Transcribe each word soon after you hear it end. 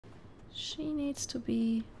She needs to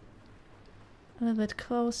be a little bit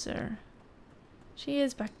closer. She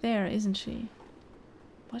is back there, isn't she?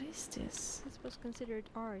 What is this? This was considered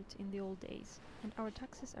art in the old days, and our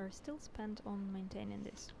taxes are still spent on maintaining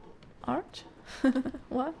this. Art?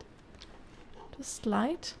 What? Just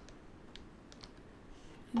light?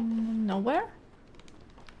 Nowhere?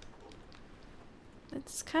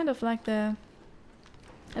 It's kind of like a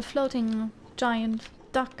floating giant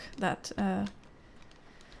duck that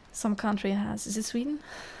some country has. Is it Sweden?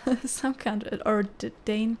 Some country, or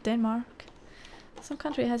Denmark. Some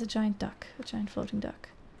country has a giant duck, a giant floating duck.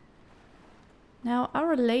 Now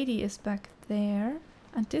our lady is back there,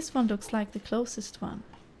 and this one looks like the closest one.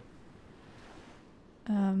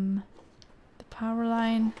 The power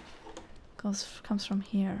line comes from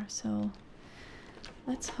here, so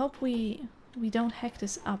let's hope we don't hack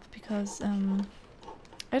this up, because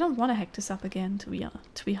I don't want to hack this up again, to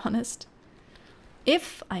be honest.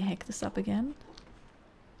 If I hack this up again,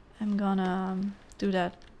 I'm gonna do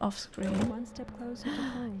that off screen. One step closer to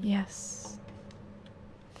home. Yes.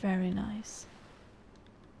 Very nice.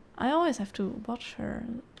 I always have to watch her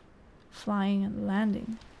flying and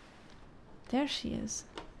landing. There she is,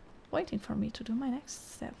 waiting for me to do my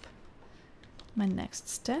next step. My next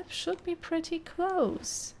step should be pretty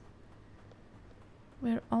close.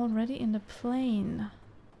 We're already in the plane.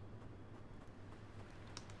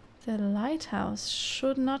 The lighthouse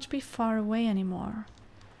should not be far away anymore.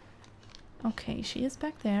 Okay, she is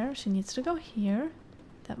back there. She needs to go here.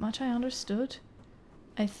 That much I understood.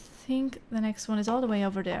 I think the next one is all the way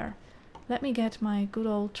over there. Let me get my good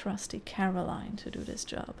old trusty Caroline to do this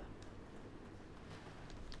job.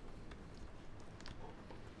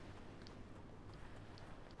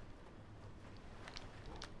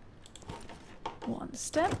 One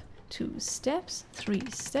step, 2 steps, 3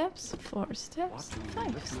 steps, 4 steps,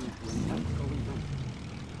 5 steps.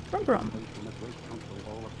 Brum brum.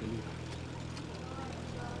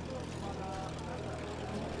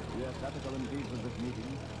 Yes, ethical indeed was this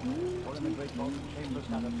meeting. For in the great vaulted chambers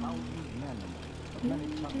sat 1,000 men of many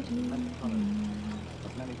tongues, many colors,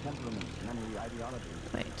 of many temperaments, many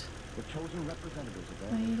ideologies. Wait. The chosen representatives of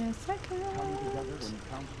them Wait a second. come together in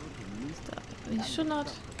council to meet. Stop. You should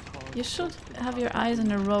not. You should have your eyes on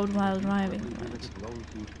the road while driving. Right?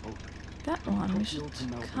 That one. We should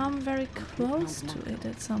come very close to it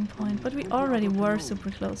at some point. But we already were super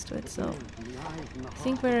close to it, so I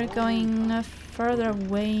think we're going further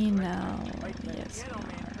away now. Yes, we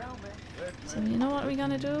are. So you know what we're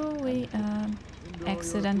gonna do? We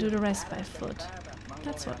exit and do the rest by foot.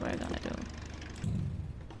 That's what we're gonna do.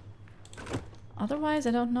 Otherwise,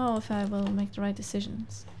 I don't know if I will make the right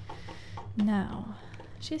decisions. Now,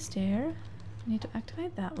 she's there. I need to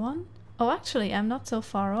activate that one. Oh, actually, I'm not so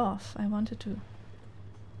far off. I wanted to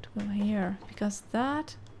go here, because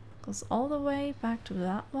that goes all the way back to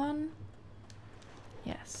that one.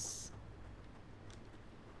 Yes.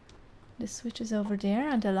 This switch is over there,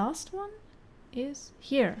 and the last one is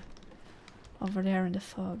here. Over there in the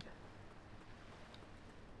fog.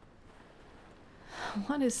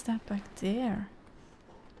 What is that back there?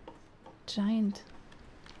 Giant.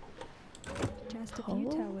 Just a few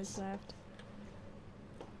towers left.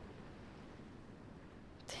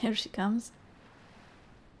 There she comes.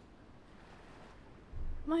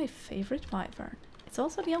 My favorite wyvern. It's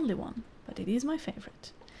also the only one, but it is my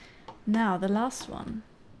favorite. Now, the last one.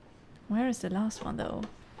 Where is the last one, though?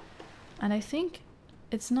 And I think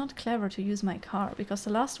it's not clever to use my car, because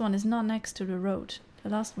the last one is not next to the road. The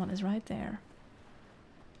last one is right there.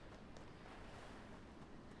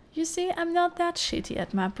 You see, I'm not that shitty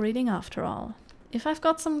at map reading after all. If I've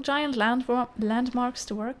got some giant landmarks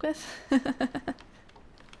to work with.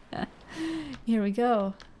 Here we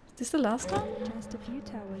go. Is this the last one? Just a few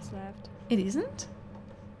towers left. It isn't?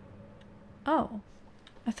 Oh.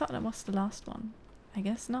 I thought that was the last one. I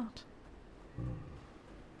guess not.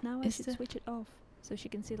 Now I should switch it off, so she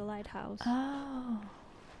can see the lighthouse. Oh.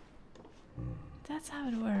 That's how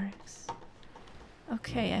it works.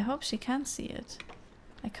 Okay, I hope she can see it.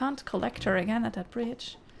 I can't collect her again at that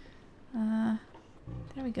bridge. There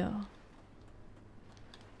we go.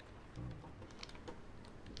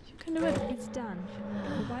 You can do it. It's done.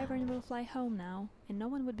 The wyvern will fly home now, and no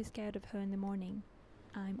one would be scared of her in the morning.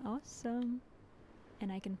 I'm awesome.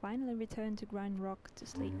 And I can finally return to Grind Rock to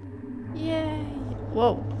sleep. Yay!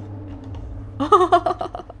 Whoa.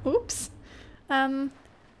 Oops.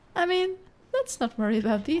 I mean, let's not worry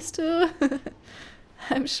about these two.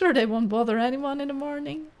 I'm sure they won't bother anyone in the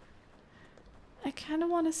morning. I kind of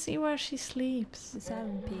want to see where she sleeps. The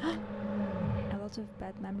Silent Peak. A lot of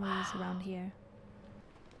bad memories around here.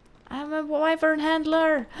 I'm a wyvern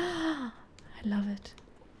handler! I love it.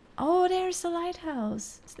 Oh, there's the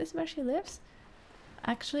lighthouse. Is this where she lives?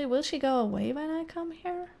 Actually, will she go away when I come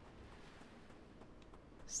here?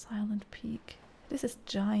 Silent Peak. This is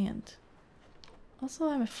giant. Also,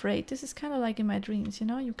 I'm afraid. This is kind of like in my dreams, you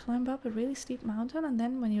know? You climb up a really steep mountain and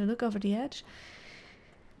then when you look over the edge,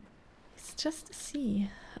 it's just the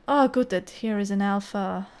sea. Oh, good that here is an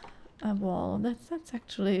alpha wall. That's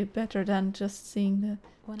actually better than just seeing the...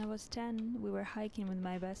 When I was 10, we were hiking with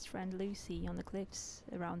my best friend Lucy on the cliffs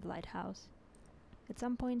around the lighthouse. At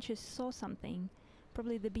some point she saw something,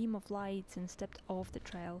 probably the beam of light, and stepped off the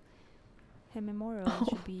trail. Her memorial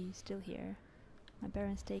should be still here. My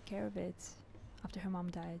parents take care of it after her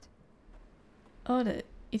mom died. Oh, it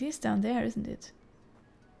is down there, isn't it?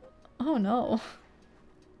 Oh no.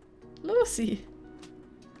 Lucy!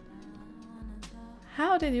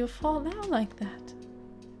 How did you fall down like that?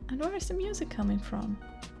 And where is the music coming from?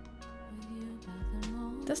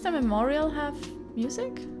 Does the memorial have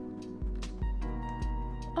music?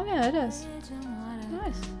 Oh yeah, it is.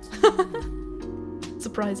 Nice.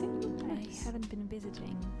 Surprising. I haven't been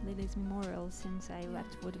visiting Lily's memorial since I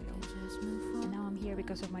left Woodville. And now I'm here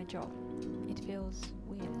because of my job. It feels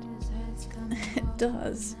weird. It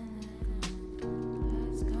does.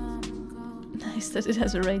 Nice that it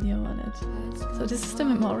has a radio on it. So this is the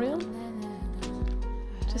memorial?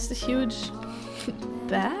 Just a huge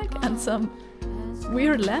bag and some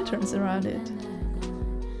weird lanterns around it.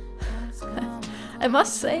 I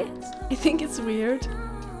must say, I think it's weird,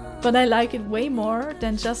 but I like it way more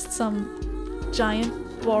than just some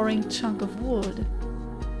giant boring chunk of wood.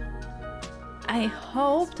 I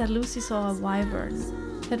hope that Lucy saw a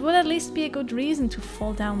wyvern. That would at least be a good reason to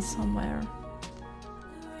fall down somewhere.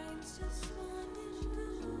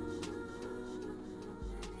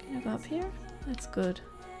 Can I go up here? That's good.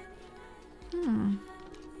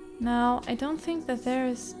 Now, I don't think that there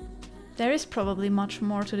is probably much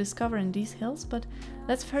more to discover in these hills, but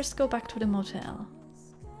let's first go back to the motel.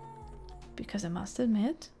 Because I must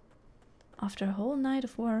admit, after a whole night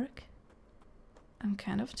of work, I'm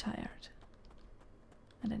kind of tired.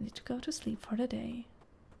 And I need to go to sleep for the day.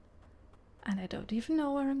 And I don't even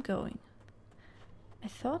know where I'm going. I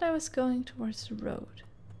thought I was going towards the road,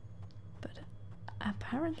 but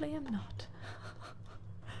apparently I'm not.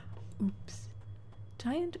 Oops.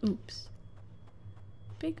 Giant oops.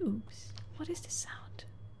 Big oops. What is this sound?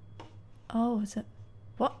 Oh, is it...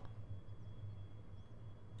 What?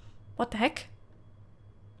 What the heck?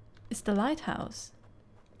 It's the lighthouse.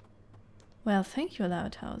 Well, thank you,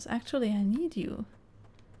 lighthouse. Actually, I need you.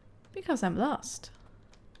 Because I'm lost.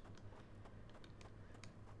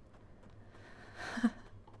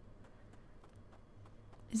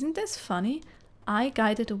 Isn't this funny? I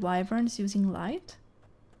guided the wyverns using light.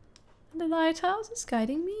 And the lighthouse is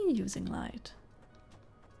guiding me using light.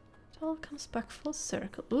 It all comes back full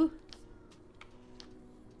circle. Ooh.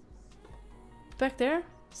 Back there?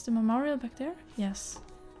 Is the memorial back there? Yes.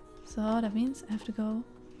 So that means I have to go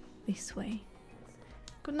this way.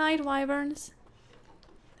 Good night, wyverns.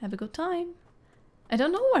 Have a good time. I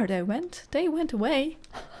don't know where they went. They went away.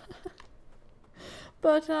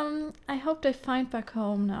 But I hope they find back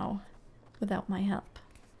home now without my help.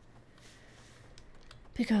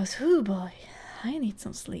 Because, oh boy, I need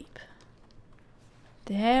some sleep.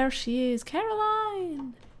 There she is,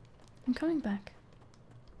 Caroline! I'm coming back.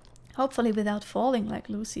 Hopefully without falling like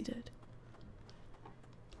Lucy did.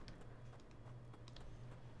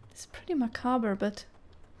 It's pretty macabre, but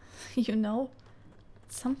you know,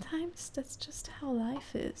 sometimes that's just how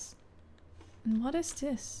life is. And what is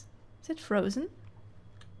this? Is it frozen?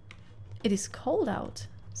 It is cold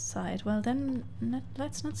outside. Well then,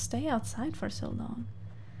 let's not stay outside for so long.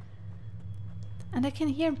 And I can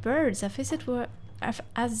hear birds as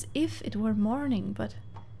if it were morning, but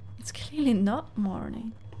it's clearly not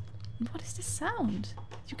morning. And what is this sound?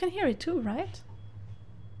 You can hear it too, right?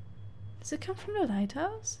 Does it come from the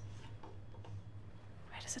lighthouse?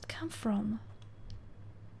 Where does it come from?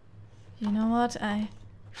 You know what? I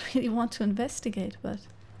really want to investigate, but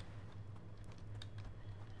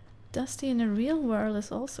Dusty in the real world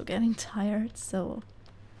is also getting tired, so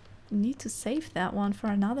we need to save that one for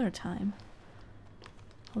another time.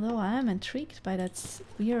 Although I am intrigued by that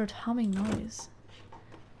weird humming noise.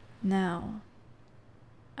 Now,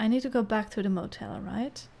 I need to go back to the motel,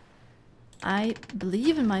 right? I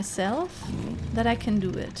believe in myself that I can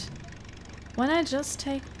do it. When I just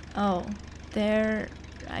take... Oh, there...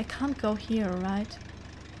 I can't go here, right?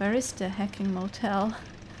 Where is the hacking motel?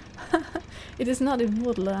 It is not in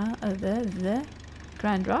Woodla, the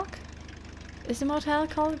Grand Rock? Is the motel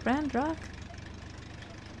called Grand Rock?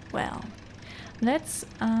 Well, let's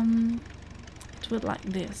do it like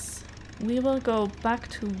this. we will go back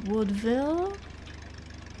to Woodville.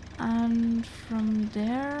 And from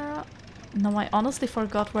there... No, I honestly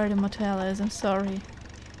forgot where the motel is. I'm sorry.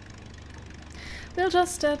 We'll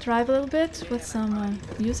just drive a little bit with some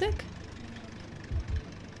music.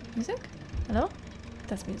 Music? Hello?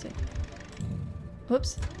 That's music.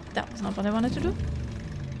 Whoops. That was not what I wanted to do.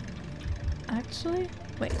 Actually,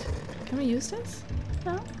 wait. Can we use this?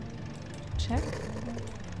 No? Check.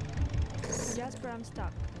 Jasper, I'm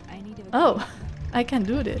stuck. I need a Oh, I can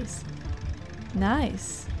do this.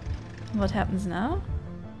 Nice. What happens now?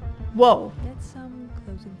 Whoa. That's some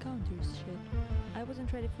close encounters shit. I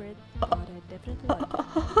wasn't ready for it, but I definitely like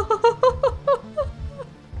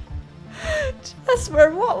it.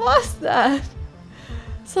 Jasper, what was that?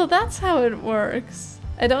 So that's how it works.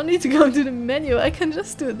 I don't need to go to the menu, I can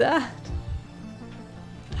just do that.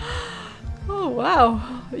 Oh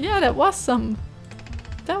wow. Yeah, that was some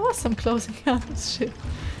close encounters shit.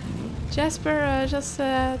 Jasper just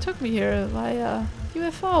took me here via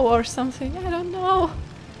UFO or something, I don't know.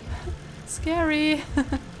 Scary.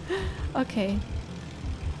 Okay.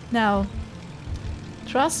 Now,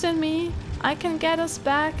 trust in me, I can get us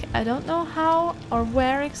back. I don't know how or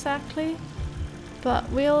where exactly, but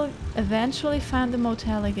we'll eventually find the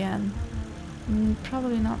motel again.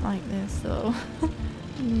 Probably not like this though.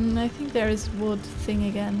 I think there is Wood thing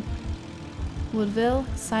again. Woodville,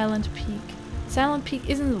 Silent Peak. Silent Peak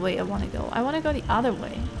isn't the way I want to go. I want to go the other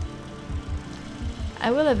way.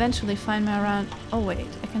 I will eventually find my around. Oh wait,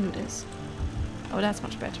 I can do this. Oh, that's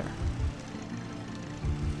much better.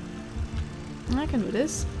 I can do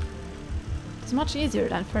this. It's much easier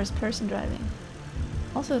than first person driving.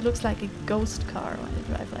 Also, it looks like a ghost car when you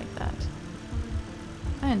drive like that.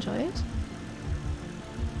 I enjoy it.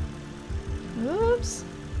 Oops.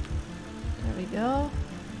 There we go.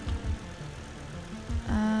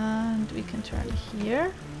 And we can turn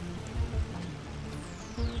here.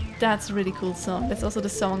 That's a really cool song. That's also the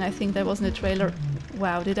song I think that was in the trailer.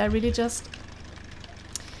 Wow, did I really just...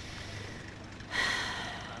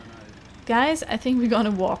 Guys, I think we're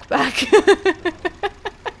gonna walk back.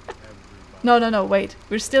 No, wait.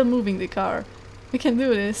 We're still moving the car. We can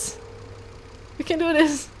do this. We can do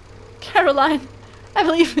this. Caroline, I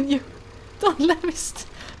believe in you. Don't let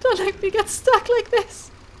me get stuck like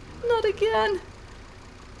this. Not again.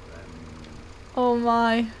 Oh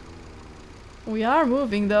my. We are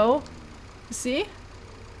moving though. See?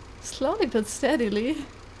 Slowly but steadily.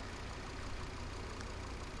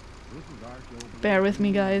 Bear with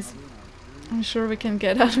me, guys. I'm sure we can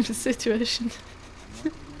get out of the situation.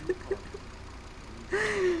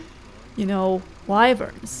 You know,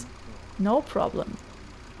 wyverns. No problem.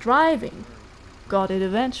 Driving. Got it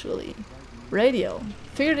eventually. Radio.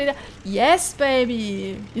 Figured it out. Yes,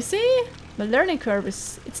 baby! You see? My learning curve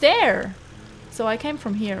is... it's there! So I came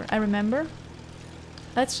from here, I remember.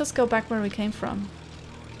 Let's just go back where we came from.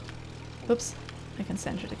 Oops. I can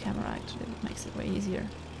center the camera actually. It makes it way easier.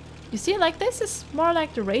 You see, like this is more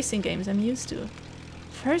like the racing games I'm used to.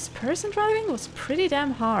 First person driving was pretty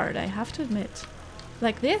damn hard, I have to admit.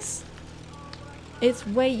 Like this, it's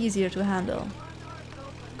way easier to handle.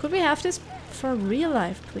 Could we have this for real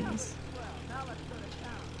life, please?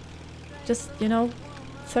 Just, you know,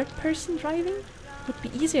 third person driving? Would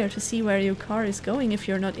be easier to see where your car is going if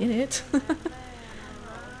you're not in it.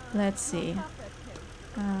 Let's see.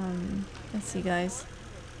 Let's see, guys.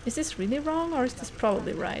 Is this really wrong or is this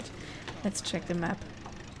probably right? Let's check the map.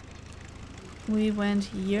 We went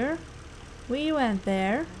here. We went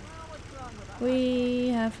there. We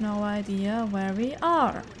have no idea where we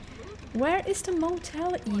are. Where is the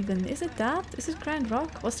motel even? Is it that? Is it Grand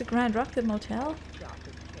Rock? Was the Grand Rock the motel?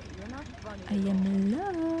 I am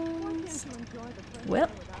lost. Well,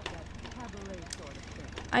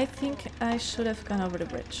 I think I should have gone over the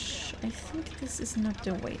bridge. I think this is not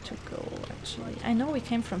the way to go, actually. I know we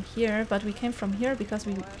came from here, but we came from here because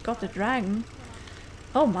we got the dragon.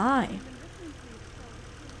 Oh my!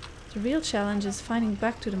 The real challenge is finding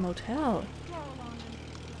back to the motel.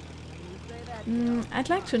 I'd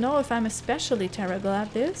like to know if I'm especially terrible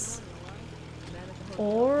at this,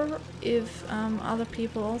 or if other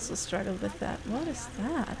people also struggle with that. What is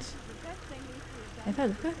that? Have I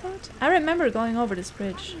looked at that? I remember going over this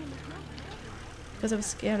bridge because I was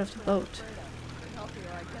scared of the boat.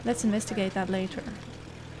 Let's investigate that later.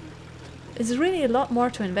 It's really a lot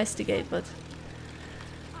more to investigate, but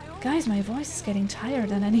guys, my voice is getting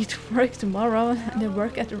tired and I need to work tomorrow and I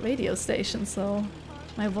work at the radio station, so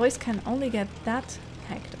my voice can only get that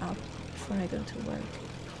hacked up before I go to work.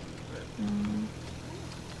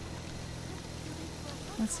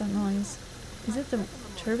 What's that noise? Is it the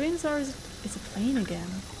turbines or is it... it's a plane again?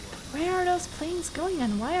 Where are those planes going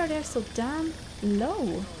and why are they so damn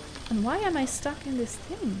low? And why am I stuck in this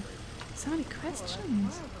thing? So many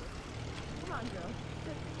questions.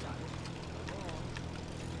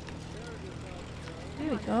 There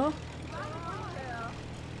we go.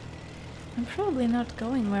 I'm probably not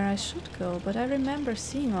going where I should go, but I remember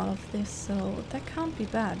seeing all of this, so that can't be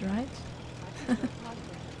bad, right?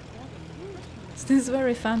 Is this where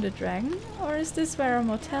we found a dragon? Or is this where our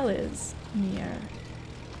motel is? Near.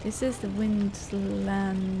 This is the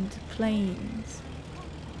Windland Plains.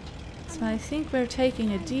 So I think we're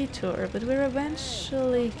taking a detour, but we're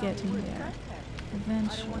eventually getting there.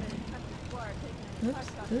 Eventually.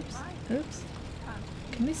 Oops, oops, oops.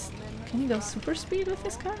 Can you go super speed with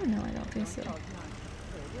this car? No, I don't think so.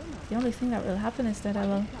 The only thing that will happen is that I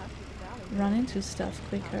will run into stuff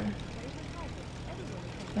quicker.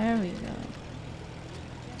 There we go.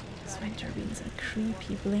 These wind turbines are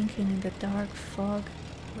creepy, blinking in the dark fog.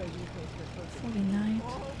 Foggy night.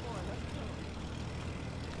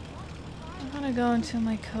 I'm gonna go into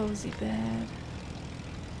my cozy bed.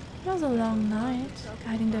 It was a long night,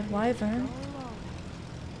 guiding that wyvern.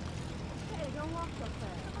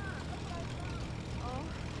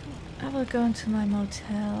 I will go into my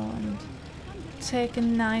motel and take a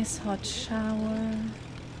nice hot shower.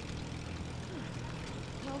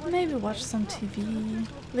 Maybe watch some TV,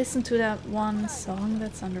 listen to that one song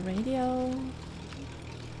that's on the radio.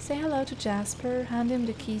 Say hello to Jasper, hand him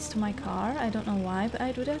the keys to my car. I don't know why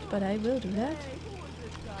I do that, but I will do that.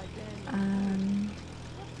 And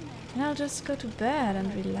I'll just go to bed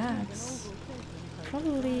and relax.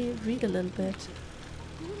 Probably read a little bit.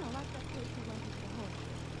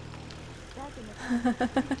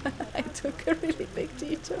 I took a really big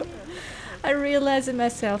detour. I realize it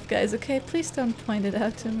myself, guys, okay? Please don't point it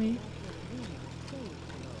out to me.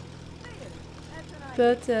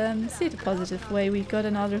 But see the positive way, we got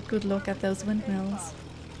another good look at those windmills.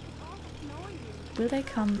 Will they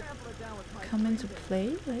come into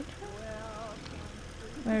play later?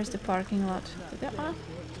 Where's the parking lot?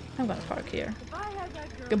 I'm gonna park here.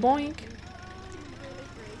 Gaboink!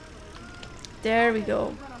 There we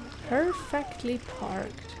go. Perfectly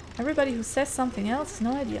parked. Everybody who says something else,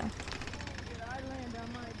 no idea.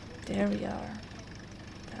 There we are.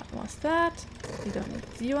 That was that. We don't need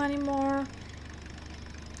you anymore.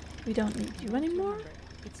 We don't need you anymore.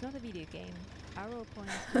 It's not a video game. Arrow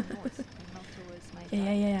points to north and not towards my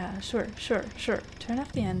Yeah. Sure. Turn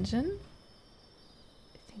off the engine.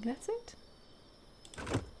 I think that's it.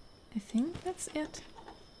 I think that's it.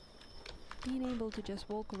 Being able to just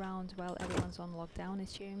walk around while everyone's on lockdown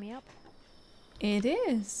is cheering me up. It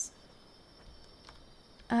is.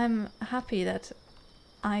 I'm happy that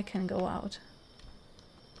I can go out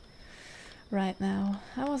right now.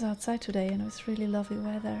 I was outside today and it was really lovely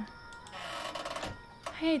weather.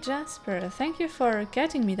 Hey Jasper, thank you for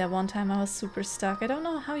getting me that one time I was super stuck. I don't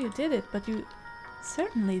know how you did it, but you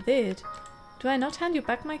certainly did. Do I not hand you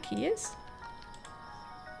back my keys?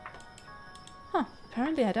 Huh,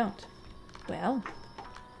 apparently I don't. Well,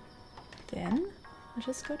 then I'll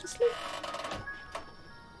just go to sleep.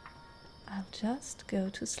 I'll just go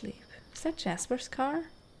to sleep. Is that Jasper's car?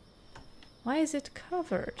 Why is it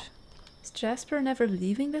covered? Is Jasper never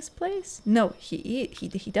leaving this place? No, he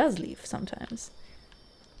does leave sometimes.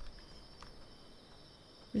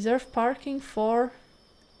 Reserve parking for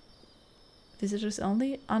visitors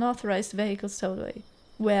only. Unauthorized vehicles towed away.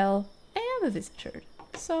 Well, I am a visitor,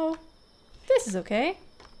 so this is okay.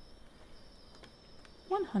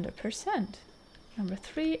 100%. Number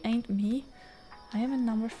 3 ain't me. I am in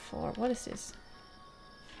number 4. What is this?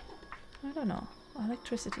 I don't know.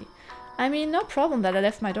 Electricity. I mean, no problem that I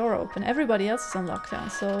left my door open. Everybody else is on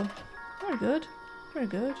lockdown, so we're good. We're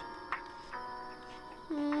good.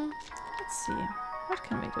 Let's see. What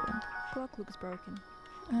can we do? Clock looks broken.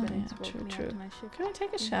 Oh yeah, true. Can I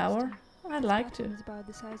take a shower? I'd like to. It's about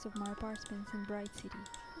the size of my apartment in Bright City.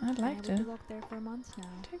 I'd like to. I've been locked there for months now.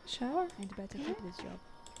 Take a shower? I'd better keep this job.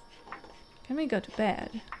 Can we go to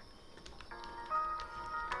bed?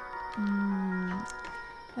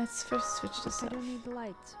 Let's first switch this I off. don't need the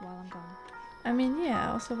lights while I'm gone. I mean,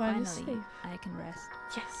 yeah, also while you Finally, sleep. I can rest.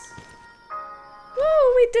 Yes.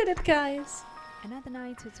 Woo, we did it, guys! Another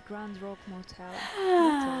night at Grand Rock Motel.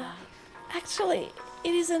 What a life. Actually,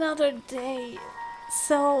 it is another day.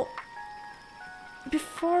 So,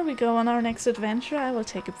 before we go on our next adventure, I will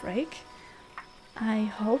take a break. I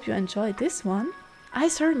hope you enjoyed this one. I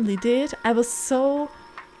certainly did. I was so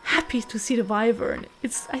happy to see the wyvern.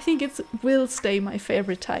 I think it will stay my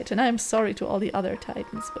favorite titan. I'm sorry to all the other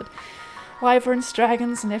titans, but wyverns,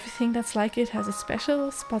 dragons, and everything that's like it has a special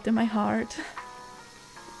spot in my heart.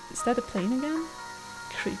 Is that a plane again?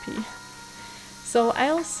 creepy. So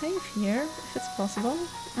I'll save here if it's possible,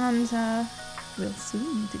 and we'll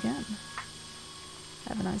soon meet again.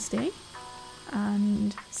 Have a nice day,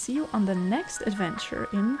 and see you on the next adventure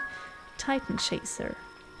in Titan Chaser.